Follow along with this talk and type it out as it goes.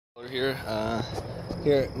We're here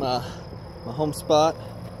at my home spot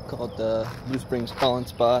called the Blue Springs Calling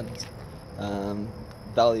Spot.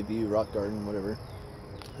 Valley View Rock Garden, whatever.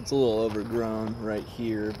 It's a little overgrown right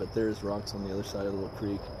here, but there's rocks on the other side of the little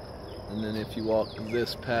creek. And then if you walk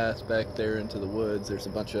this path back there into the woods, there's a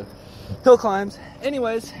bunch of hill climbs.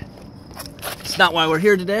 Anyways, it's not why we're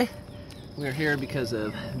here today. We're here because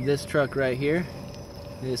of this truck right here.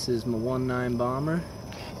 This is my 19 Bomber.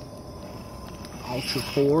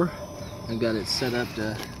 Ultra4. I've got it set up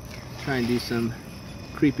to try and do some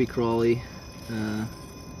creepy crawly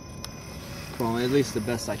crawling, at least the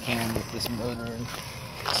best I can with this motor and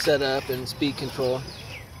setup and speed control.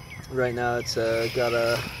 Right now it's got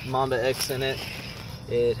a Mamba X in it.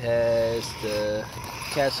 It has the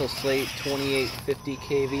Castle Slate 2850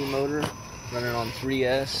 kV motor running on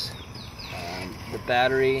 3S. The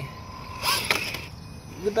battery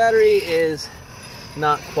is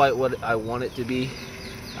not quite what I want it to be.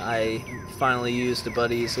 I finally used a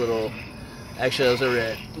buddy's little, actually I was over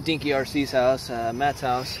at Dinky RC's house, Matt's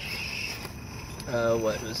house,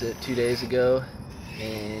 what was it, 2 days ago,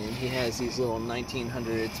 and he has these little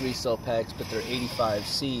 1900 3-cell packs, but they're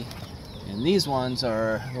 85C, and these ones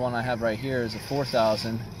are, the one I have right here is a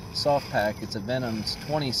 4000 soft pack. It's a Venom's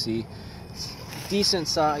 20C. It's decent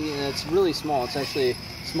size, you know, it's really small. It's actually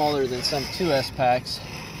smaller than some 2S packs,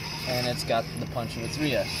 and it's got the punch of a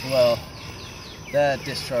 3S. Well, that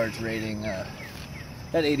discharge rating, that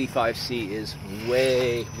 85C is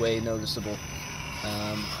way noticeable.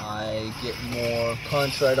 I get more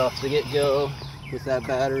punch right off the get-go with that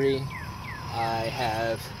battery. I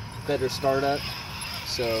have better startup,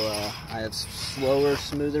 so I have slower,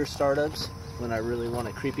 smoother startups when I really want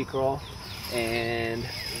to creepy crawl, and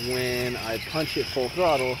when I punch it full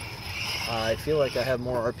throttle, I feel like I have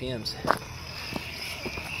more RPMs.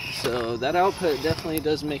 So that output definitely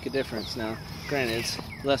does make a difference. Now, granted, it's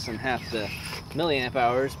less than half the milliamp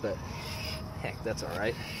hours, but heck, that's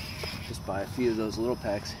alright. Just buy a few of those little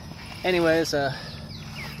packs. Anyways, I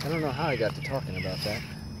don't know how I got to talking about that.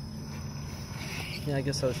 Yeah, I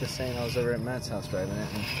guess I was just saying I was over at Matt's house driving it,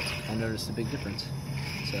 and I noticed a big difference.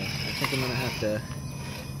 So I think I'm going to have to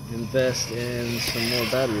invest in some more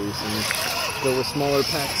batteries and go with smaller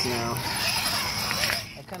packs now.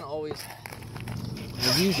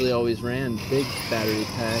 I've usually always ran big battery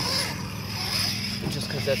packs, just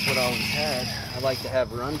because that's what I always had. I like to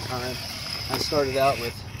have run time. I started out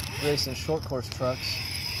with racing short course trucks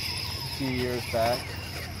a few years back,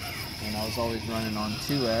 and I was always running on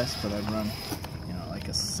 2S, but I'd run, you know, like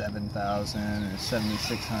a 7000 or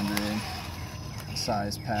 7600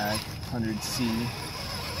 size pack, 100C.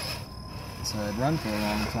 So I'd run for a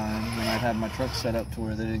long time, and I'd have my truck set up to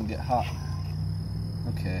where they didn't get hot.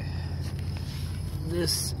 Okay.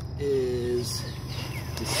 This is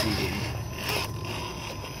deceiving.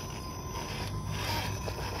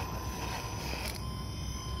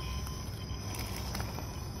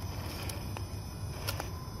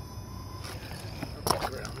 I'll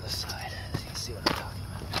walk around this side so you can see what I'm talking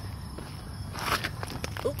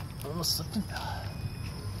about. Oh, almost slipped and fell.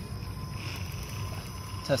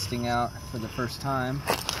 Testing out for the first time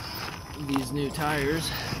these new tires.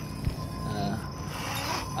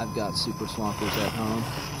 I've got super swampers at home,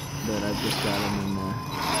 but I've just got them in the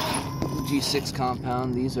G6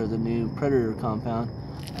 compound. These are the new Predator compound.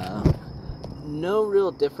 No real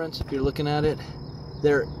difference if you're looking at it.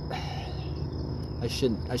 I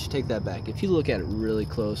should take that back. If you look at it really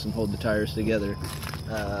close and hold the tires together,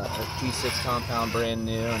 a G6 compound brand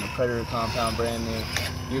new and a Predator compound brand new,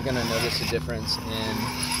 you're gonna notice a difference in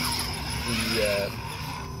the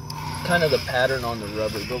kind of the pattern on the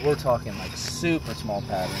rubber, but we're talking like super small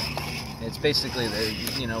pattern. It's basically the,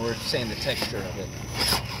 you know, we're saying the texture of it.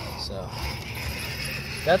 So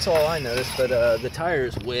that's all I noticed, but the tire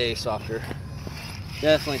is way softer,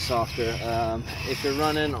 definitely softer. If you're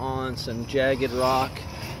running on some jagged rock,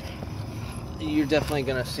 you're definitely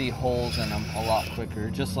gonna see holes in them a lot quicker,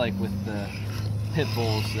 just like with the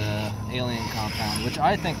Pitbull's Alien compound, which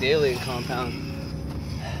I think the Alien compound,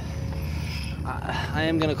 I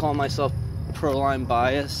am going to call myself pro-line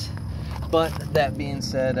bias, but that being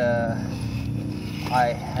said,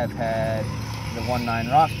 I have had the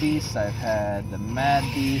 19 Rock Beast, I've had the Mad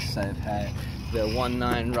Beast, I've had the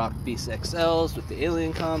 19 Rock Beast XLs with the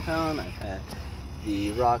Alien compound, I've had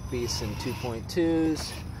the Rock Beast in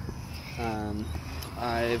 2.2s.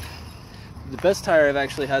 The best tire I've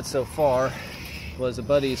actually had so far was a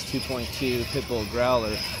buddy's 2.2 Pitbull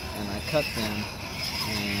Growler, and I cut them.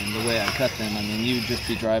 And the way I cut them, I mean, you'd just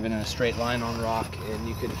be driving in a straight line on rock and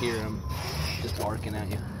you could hear them just barking at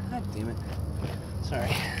you. God damn it. Sorry,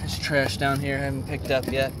 there's trash down here I haven't picked up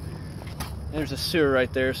yet. there's a sewer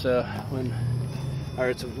right there, so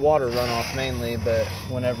it's a water runoff mainly, but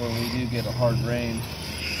whenever we do get a hard rain,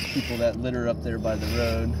 people that litter up there by the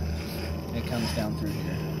road, it comes down through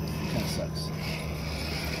here. It kind of sucks.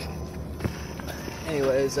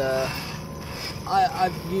 Anyways,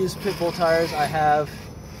 I've used pit bull tires. I have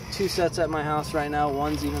 2 sets at my house right now.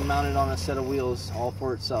 One's even mounted on a set of wheels all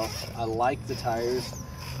for itself. I like the tires.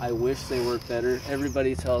 I wish they worked better.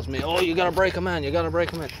 Everybody tells me, oh, you gotta break them in, you gotta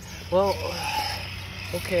break them in. Well,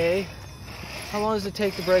 okay. How long does it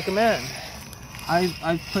take to break them in?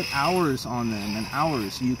 I've put hours on them, and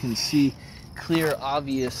hours. You can see clear,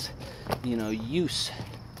 obvious, use.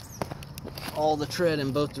 All the tread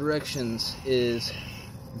in both directions is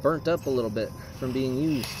burnt up a little bit from being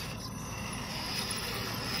used.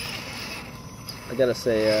 I gotta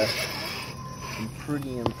say, I'm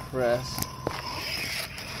pretty impressed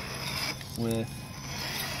with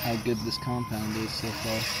how good this compound is so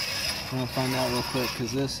far. I'm gonna find out real quick,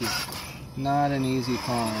 because this is not an easy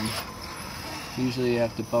climb. Usually you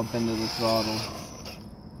have to bump into the throttle,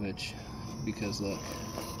 because look,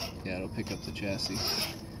 yeah, it'll pick up the chassis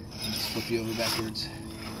and just flip you over backwards.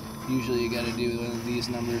 Usually you gotta do one of these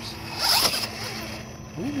numbers.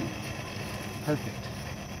 Ooh, perfect.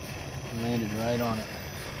 Landed right on it.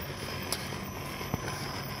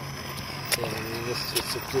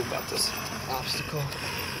 What's so cool about this obstacle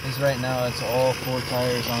is right now it's all 4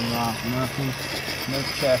 tires on rock. Nothing, no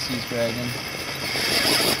chassis dragging.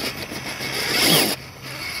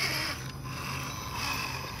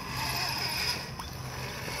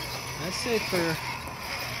 I'd say for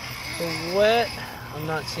wet, I'm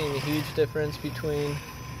not seeing a huge difference between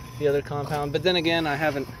the other compound. But then again,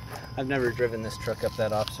 I've never driven this truck up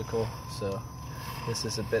that obstacle, so this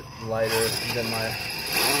is a bit lighter than my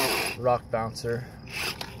rock bouncer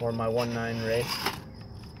or my 1.9 race.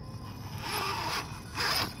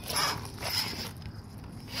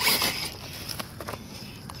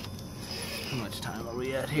 How much time are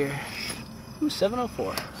we at here? Ooh,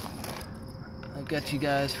 7:04. I've got you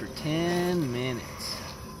guys for 10 minutes.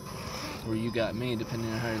 Or you got me,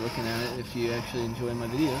 depending on how you're looking at it, if you actually enjoy my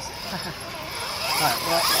videos. Alright,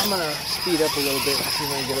 well, I'm going to speed up a little bit and see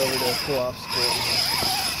if I can get over to a full obstacle.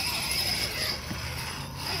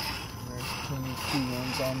 There's 2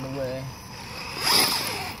 ones on the way.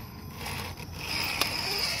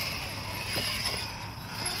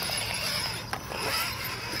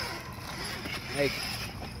 Hey,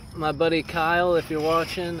 my buddy Kyle, if you're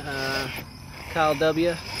watching, Kyle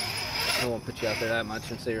W. I won't put you out there that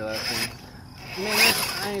much and say your last name. Man,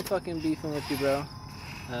 I ain't fucking beefing with you, bro.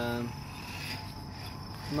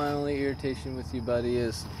 My only irritation with you, buddy,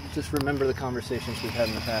 is just remember the conversations we've had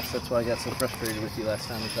in the past. That's why I got so frustrated with you last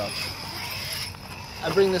time we talked. I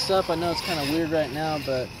bring this up, I know it's kind of weird right now,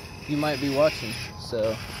 but you might be watching,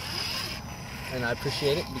 so... And I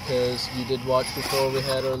appreciate it, because you did watch before we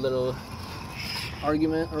had our little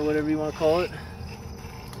argument, or whatever you want to call it.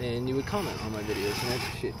 And you would comment on my videos, and I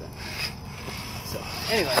appreciate that. So,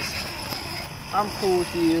 anyways, I'm cool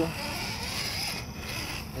with you.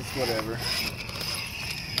 It's whatever.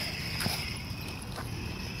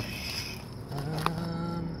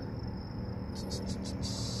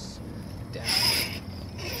 Down.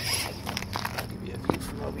 I'll give you a view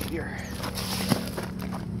from over here.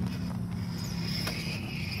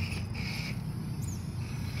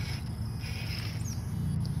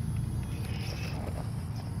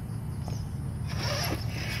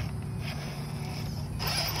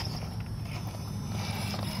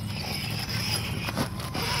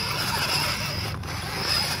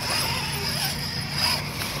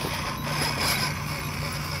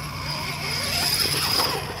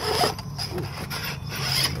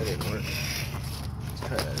 That didn't work. Let's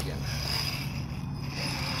try that again.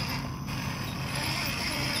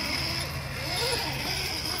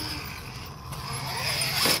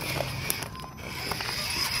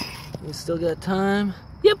 We still got time?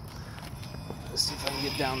 Yep. Let's see if I can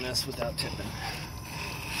get down this without tipping.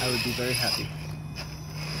 I would be very happy.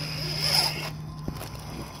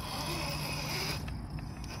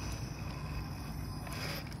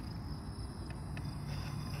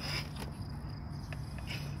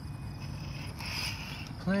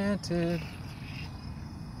 Planted.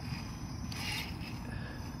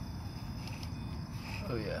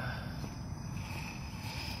 Oh yeah.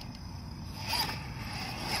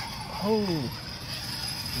 Oh,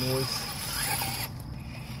 noise.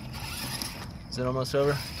 Is it almost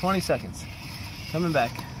over? 20 seconds. Coming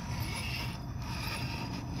back.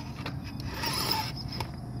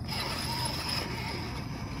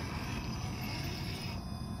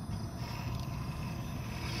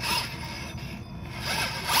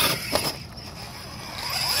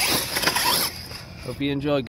 Hope you enjoy.